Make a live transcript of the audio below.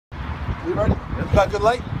We ready? Yep. You got good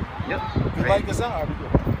light? Yep. Good light, good sound? All right,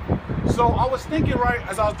 good. So I was thinking, right,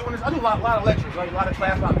 as I was doing this, I do a lot of lectures, right? A lot of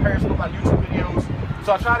class, a lot of Periscope, a lot of YouTube videos.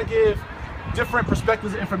 So I try to give different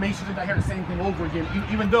perspectives and information and not hear the same thing over again,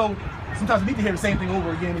 even though sometimes we need to hear the same thing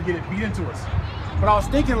over again and get it beat into us. But I was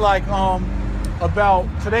thinking like about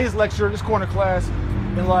today's lecture, this corner class,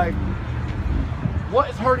 and like what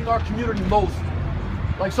is hurting our community most.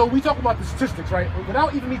 Like, so we talk about the statistics, right?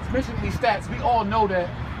 Without even mentioning these stats, we all know that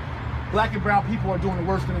Black and brown people are doing the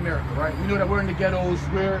worst in America, right? We know that we're in the ghettos,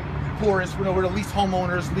 we're poorest, we know we're the least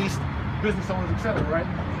homeowners, least business owners, etc., right?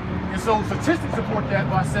 And so statistics support that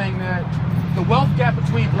by saying that the wealth gap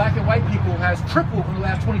between Black and white people has tripled in the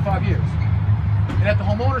last 25 years. And that the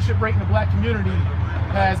homeownership rate in the Black community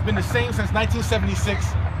has been the same since 1976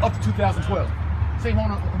 up to 2012. Same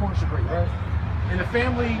homeownership rate, right? And the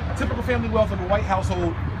typical family wealth of a white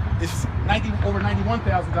household is over $91,000.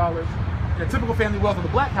 And the typical family wealth of a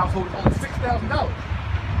Black household is only $6,000.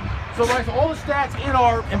 So, right, so all the stats in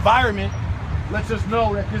our environment lets us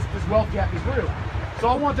know that this wealth gap is real. So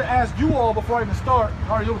I wanted to ask you all before I even start, I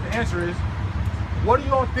already know what the answer is. What do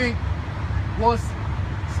you all think was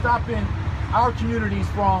stopping our communities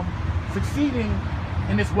from succeeding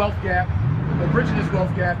in this wealth gap, or bridging this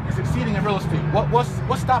wealth gap, and succeeding in real estate?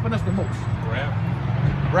 What's stopping us the most?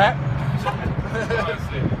 Rap?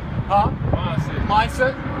 Mindset. Huh?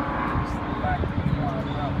 Mindset.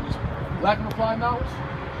 Lack of applied knowledge?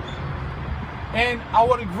 And I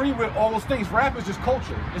would agree with all those things. Rap is just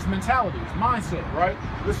culture, it's mentality, it's mindset, right?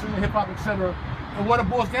 Listening to hip hop, etc. And what it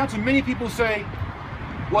boils down to, many people say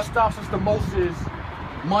what stops us the most is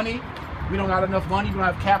money. We don't have enough money, we don't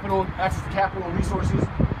have capital, access to capital and resources.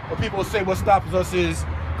 Or people will say what stops us is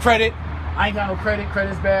credit. I ain't got no credit,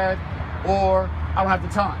 credit's bad, or I don't have the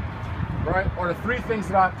time, right? Or the three things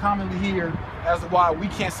that I commonly hear as to why we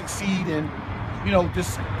can't succeed in,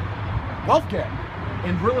 this wealth gap.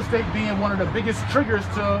 And real estate being one of the biggest triggers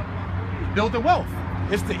to building wealth.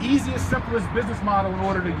 It's the easiest, simplest business model in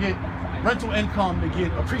order to get rental income, to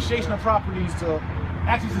get appreciation of properties, to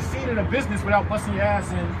actually succeed in a business without busting your ass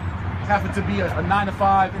and having to be a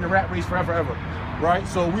 9-to-5 in the rat race forever, ever, right?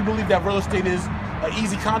 So we believe that real estate is an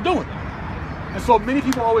easy conduit. And so many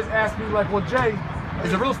people always ask me like, well, Jay, is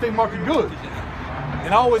the real estate market good?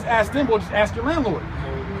 And I always ask them, well, just ask your landlord,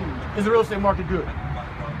 is the real estate market good?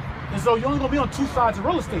 And so you're only gonna be on two sides of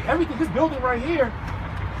real estate. Everything, this building right here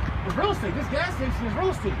is real estate. This gas station is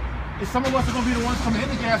real estate. And some of us are gonna be the ones coming in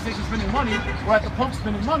the gas station spending money, or at the pump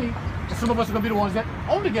spending money, and some of us are gonna be the ones that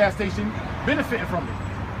own the gas station benefiting from it.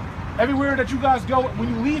 Everywhere that you guys go, when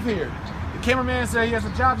you leave here, the cameraman said he has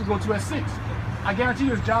a job to go to at 6. I guarantee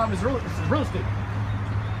you his job is real estate.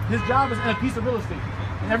 His job is in a piece of real estate.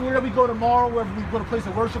 And everywhere that we go tomorrow, wherever we go to a place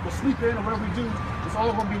of worship or sleep in or whatever we do, it's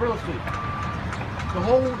all gonna be real estate.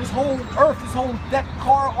 This whole earth, that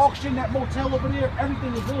car auction, that motel over there,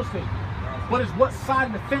 everything is real estate. But it's what side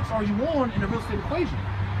of the fence are you on in the real estate equation?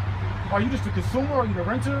 Are you just a consumer, are you the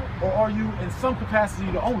renter, or are you in some capacity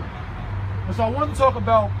the owner? And so I wanted to talk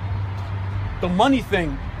about the money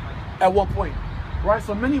thing at one point, right?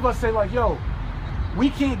 So many of us say like, yo, we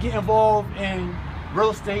can't get involved in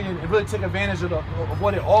real estate and really take advantage of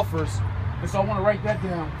what it offers. And so I want to write that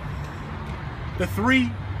down. The three,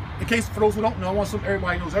 in case for those who don't know, I want to assume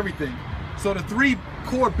everybody knows everything. So the three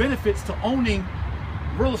core benefits to owning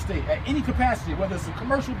real estate at any capacity, whether it's a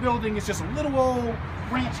commercial building, it's just a little old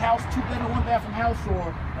ranch house, 2-bedroom, 1-bathroom house,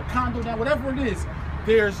 or a condo down, whatever it is,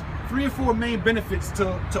 there's 3 or 4 main benefits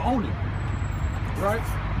to owning, right?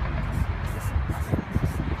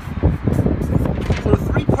 So the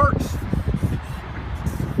 3 perks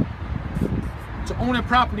to owning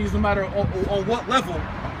properties, no matter on what level,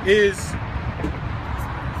 is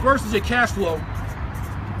first is your cash flow,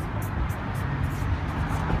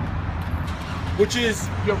 which is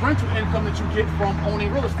your rental income that you get from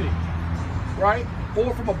owning real estate, right?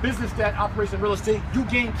 Or from a business that operates in real estate, you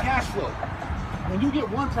gain cash flow. When you get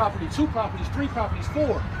 1 property, 2 properties, 3 properties, 4,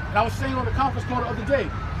 and I was saying on the conference call the other day,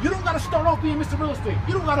 you don't gotta start off being Mr. Real Estate.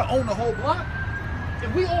 You don't gotta own the whole block.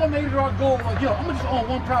 If we all made it our goal, like, yo, I'm gonna just own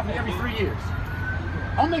 1 property every 3 years.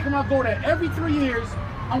 I'm making my goal that every 3 years,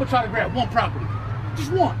 I'm gonna try to grab 1 property.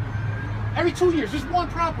 Just 1. Every 2 years, just 1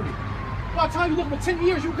 property. By the time you look for 10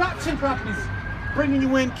 years, you got 10 properties bringing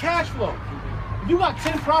you in cash flow. If you got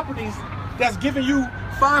 10 properties that's giving you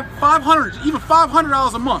 $500, even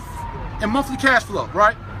 $500 a month in monthly cash flow,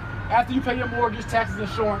 right? After you pay your mortgage, taxes,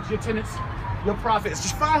 insurance, your tenants, your profit, it's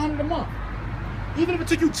just $500 a month. Even if it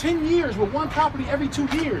took you 10 years with 1 property every 2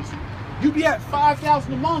 years, you'd be at $5,000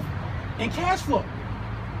 a month in cash flow.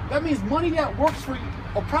 That means money that works for you,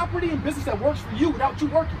 a property and business that works for you without you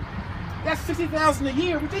working. That's $60,000 a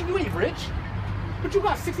year. We think you ain't rich, but you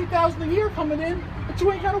got $60,000 a year coming in that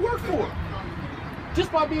you ain't got to work for.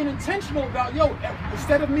 Just by being intentional about, yo,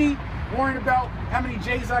 instead of me worrying about how many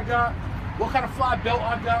J's I got, what kind of fly belt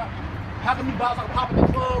I got, how many bottles I can pop in the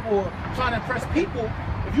club, or trying to impress people.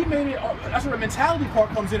 If you made it, that's where the mentality part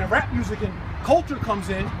comes in, and rap music and culture comes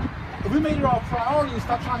in. If we made it our priority and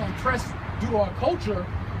stop trying to impress due to our culture,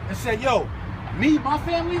 and said, yo, me, my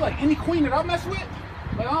family, like any queen that I mess with,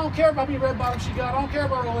 like I don't care about being red bottom she got, I don't care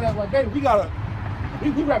about all of that. Like, baby, we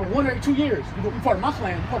grab 1 every 2 years. We part of my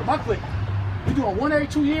clan, part of my clique. We doing 1 every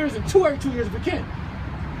 2 years and 2 every 2 years if we can.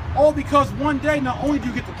 All because one day, not only do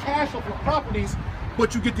you get the cash off of the properties,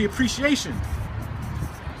 but you get the appreciation.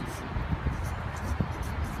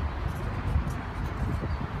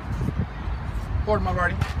 Pardon my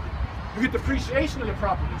writing. You get the appreciation of the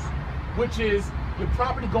properties, which is your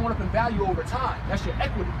property going up in value over time. That's your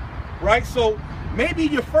equity, right? So maybe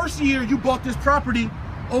your first year you bought this property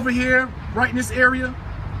over here, right in this area.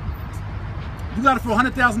 You got it for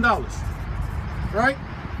 $100,000, right?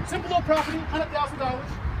 Simple little property, $100,000.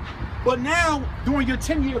 But now, during your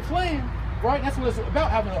 10-year plan, right? That's what it's about,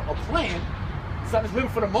 having a plan. It's not just living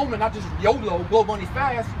for the moment, not just YOLO, blow money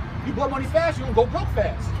fast. You blow money fast, you're gonna go broke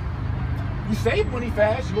fast. You save money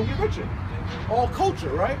fast, you're gonna get richer. All culture,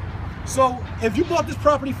 right? So if you bought this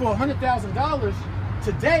property for $100,000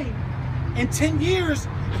 today, in 10 years,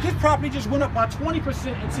 if this property just went up by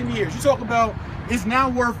 20% in 10 years, you talk about it's now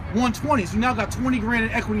worth 120. So you now got 20 grand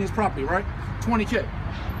in equity in this property, right? 20K.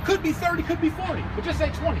 Could be 30, could be 40, but just say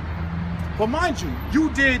 20. But mind you, you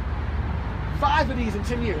did 5 of these in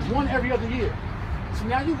 10 years, 1 every other year. So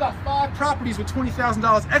now you got 5 properties with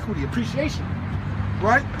 $20,000 equity, appreciation,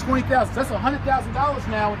 right? 20,000, that's $100,000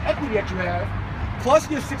 now in equity that you have, plus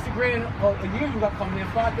your 60 grand a year you got coming in,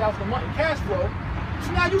 5,000 a month in cash flow.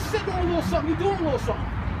 So now you sitting on a little something, you're doing a little something.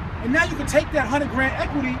 And now you can take that 100 grand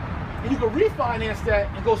equity and you can refinance that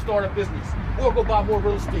and go start a business, or go buy more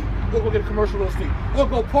real estate, or go get a commercial real estate, or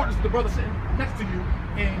go partners with the brother sitting next to you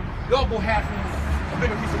and y'all go half in a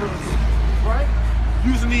bigger piece of real estate, right?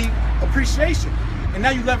 Using the appreciation. And now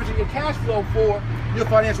you're leveraging your cash flow for your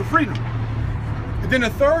financial freedom. And then the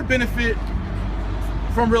third benefit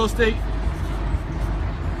from real estate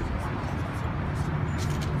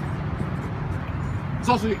is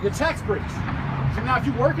also your tax breaks. So now if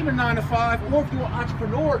you're working a 9 to 5, or if you're an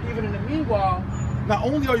entrepreneur, even in the meanwhile, not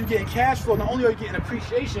only are you getting cash flow, not only are you getting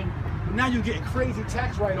appreciation, but now you're getting crazy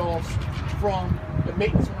tax write-offs from the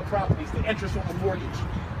maintenance on the properties, the interest on the mortgage.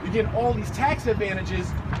 You're getting all these tax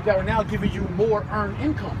advantages that are now giving you more earned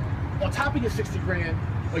income on top of your 60 grand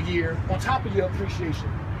a year, on top of your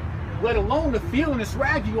appreciation. Let alone the feeling and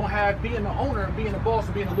swag you're gonna have being the owner, and being the boss,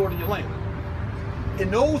 and being the lord of your land.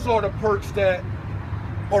 And those are the perks that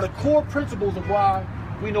are the core principles of why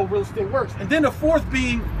we know real estate works. And then the fourth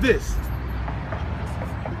being this.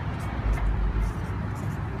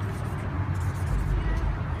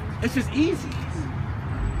 It's just easy.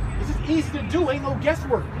 It's just easy to do, ain't no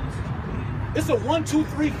guesswork. It's a 1, 2,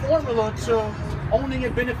 3 formula to owning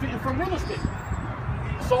and benefiting from real estate.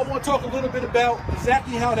 So I want to talk a little bit about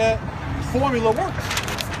exactly how that formula works.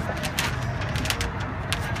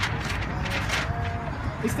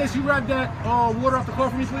 It says, you grab that water off the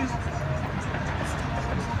car for me, please?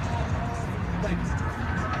 Thank you.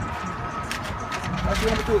 That's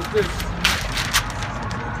what I'm gonna do is this.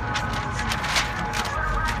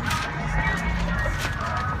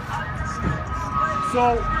 So,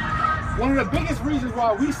 one of the biggest reasons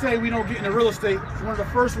why we say we don't get into real estate, one of the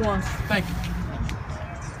first ones, thank you,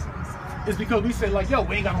 is because we say like, yo,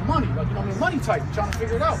 we ain't got no money. Like, you know, we're money tight, we're trying to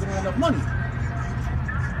figure it out, we don't have enough money.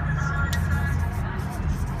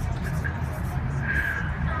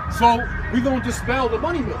 So we're going to dispel the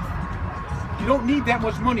money myth. You don't need that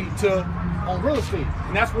much money to own real estate.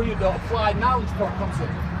 And that's where the applied knowledge part comes in.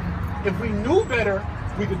 If we knew better,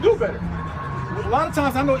 we could do better. A lot of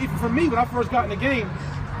times, I know even for me, when I first got in the game,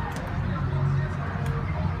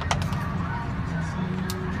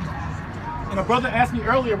 and a brother asked me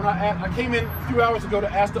earlier when I came in a few hours ago to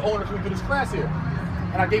ask the owner if we could do this class here.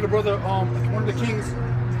 And I gave a brother, one of the kings,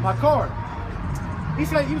 my card. He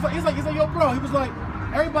said, he was like, yo, bro, he was like,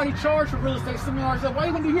 everybody charged for real estate seminars. He said, why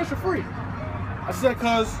you gonna do yours for free? I said,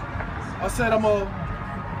 I'm a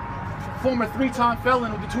former 3-time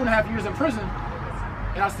felon with 2.5 years in prison.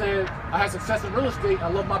 And I said, I had success in real estate. I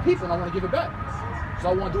love my people and I want to give it back. So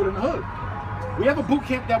I want to do it in the hood. We have a boot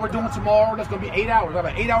camp that we're doing tomorrow. That's going to be 8 hours. I have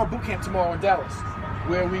an 8-hour boot camp tomorrow in Dallas,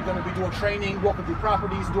 where we're going to be doing training, walking through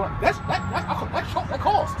properties, doing that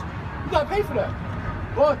cost. You got to pay for that.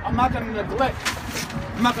 But I'm not going to neglect.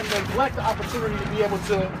 I'm not going to neglect the opportunity to be able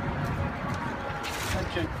to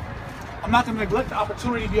I'm not going to neglect the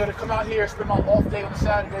opportunity to be able to come out here and spend my off day on a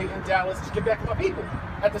Saturday in Dallas to get back to my people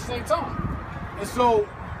at the same time. And so,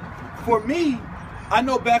 for me, I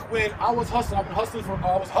know back when I was hustling, I was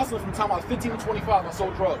hustling from the time I was 15 to 25. I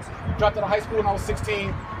sold drugs. Dropped out of high school when I was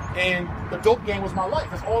 16, and the dope game was my life.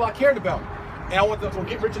 That's all I cared about. And I wanted to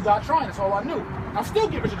get rich or die trying. That's all I knew. I'm still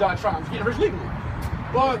getting rich or die trying. I'm getting rich legally.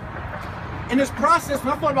 But in this process,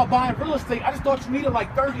 when I thought about buying real estate, I just thought you needed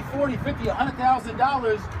like $30, $40, $50,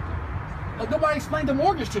 $100,000. Like, nobody explained the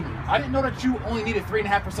mortgage to me. I didn't know that you only needed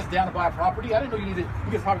 3.5% down to buy a property. I didn't know you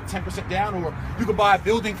could probably 10% down, or you could buy a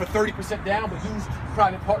building for 30% down, but use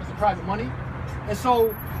private partners and private money. And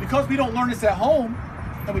so, because we don't learn this at home,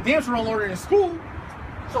 and we damn sure don't learn it in school,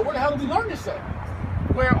 so where the hell do we learn this at?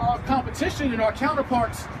 Where our competition and our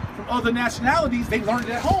counterparts from other nationalities, they learn it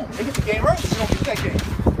at home. They get the game early. We don't get that game.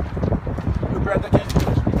 We grab that game.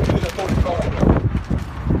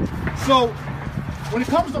 So, when it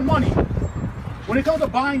comes to money, when it comes to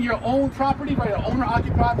buying your own property, right, an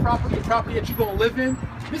owner-occupied property, a property that you're going to live in,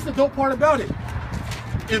 this is the dope part about it.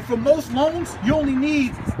 And for most loans, you only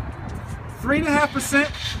need 3.5%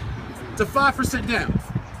 to 5% down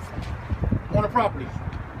on a property.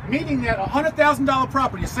 Meaning that a $100,000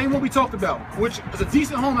 property, the same one we talked about, which is a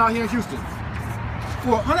decent home out here in Houston.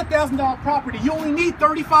 For a $100,000 property, you only need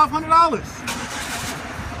 $3,500.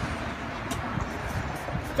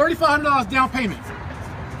 $3,500 down payment.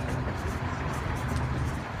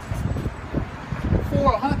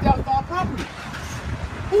 For a $100,000 property.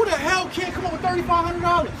 Who the hell can't come up with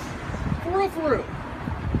 $3,500? For real.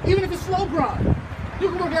 Even if it's slow grind. You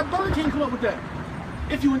can work at Burger King and come up with that.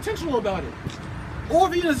 If you're intentional about it. Or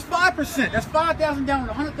if even it's 5%, that's $5,000 down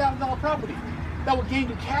on a $100,000 property. That will gain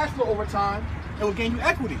you cash flow over time and will gain you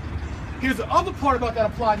equity. Here's the other part about that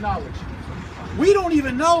applied knowledge. We don't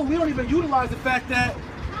even utilize the fact that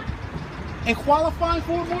in qualifying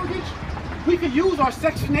for a mortgage, we could use our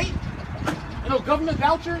Section 8, government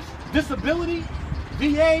vouchers, disability,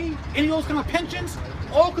 VA, any of those kind of pensions,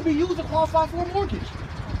 all could be used to qualify for a mortgage.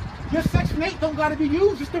 Your Section 8 don't got to be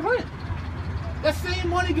used just to rent. That same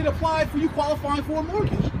money get applied for you qualifying for a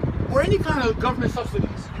mortgage or any kind of government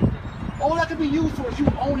subsidies. All that could be used towards you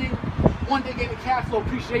owning, one day getting cash flow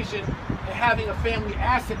appreciation and having a family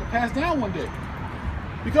asset to pass down one day.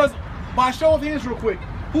 Because by show of hands real quick,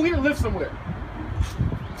 who here lives somewhere?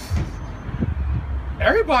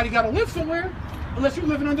 Everybody got to live somewhere unless you're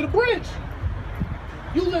living under the bridge.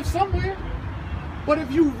 You live somewhere. But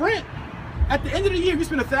if you rent, at the end of the year, if you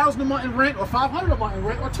spend $1,000 a month in rent, or $500 a month in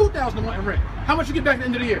rent, or $2,000 a month in rent, how much you get back at the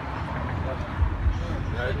end of the year?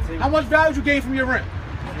 How much value you gain from your rent?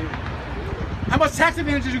 How much tax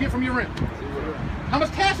advantages you get from your rent? How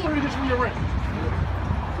much cash flow you get from your rent?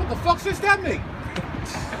 What the fuck sense that make?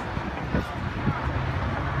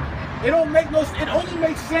 It only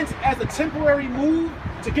makes sense as a temporary move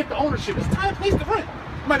to get the ownership. It's time and place to rent.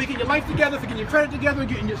 You might be getting your life together, getting your credit together,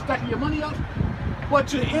 stacking your money up.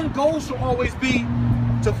 But your end goal should always be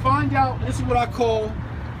to find out, and this is what I call,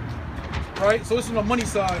 right? So this is on the money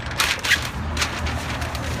side.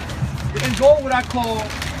 The end goal, what I call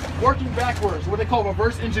working backwards, what they call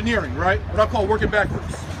reverse engineering, right? What I call working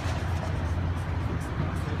backwards.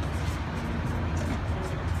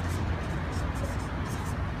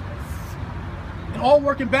 And all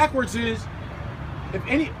working backwards is,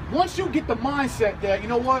 once you get the mindset that, you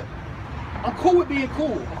know what, I'm cool with being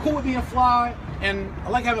cool, I'm cool with being fly, and I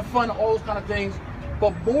like having fun and all those kind of things,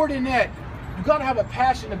 but more than that, you gotta have a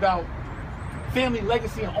passion about family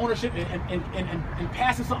legacy and ownership and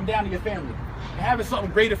passing something down to your family and having something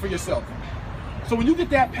greater for yourself. So when you get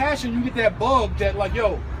that passion, you get that bug that like,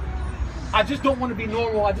 yo, I just don't want to be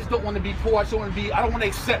normal, I just don't want to be poor, I don't want to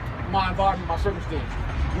accept my environment, my circumstance.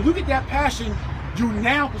 When you get that passion, you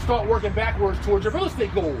now can start working backwards towards your real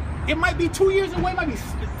estate goal. It might be 2 years away, it might be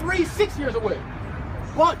 3, 6 years away.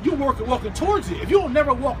 But you're walking towards it. If you don't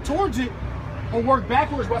never walk towards it or work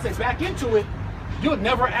backwards, or I say back into it, you'll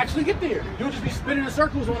never actually get there. You'll just be spinning in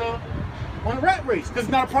circles on a rat race because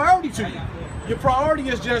it's not a priority to you. Your priority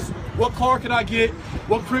is just, what car can I get?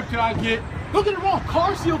 What crib can I get? Don't get it wrong,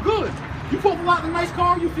 cars feel good. You pull up a lot in a nice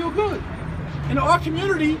car, you feel good. In our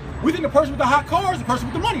community, we think the person with the hot car is the person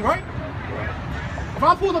with the money, right? If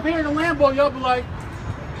I pulled up here in a Lambo, y'all be like,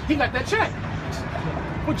 he got that check.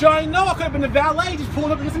 But y'all ain't know I could have been the valet, just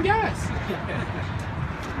pulling up and get some gas.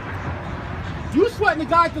 You sweating the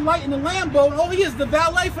guy at the light in the Lambo, and all he is the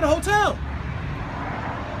valet for the hotel.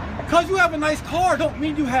 Because you have a nice car don't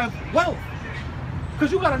mean you have wealth.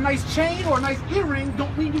 Because you got a nice chain or a nice earring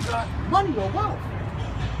don't mean you got money or wealth.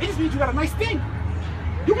 It just means you got a nice thing.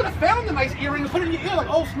 You could have found a nice earring and put it in your ear like,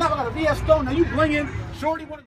 oh snap, I got a VS Stone, now you blinging, shorty wanna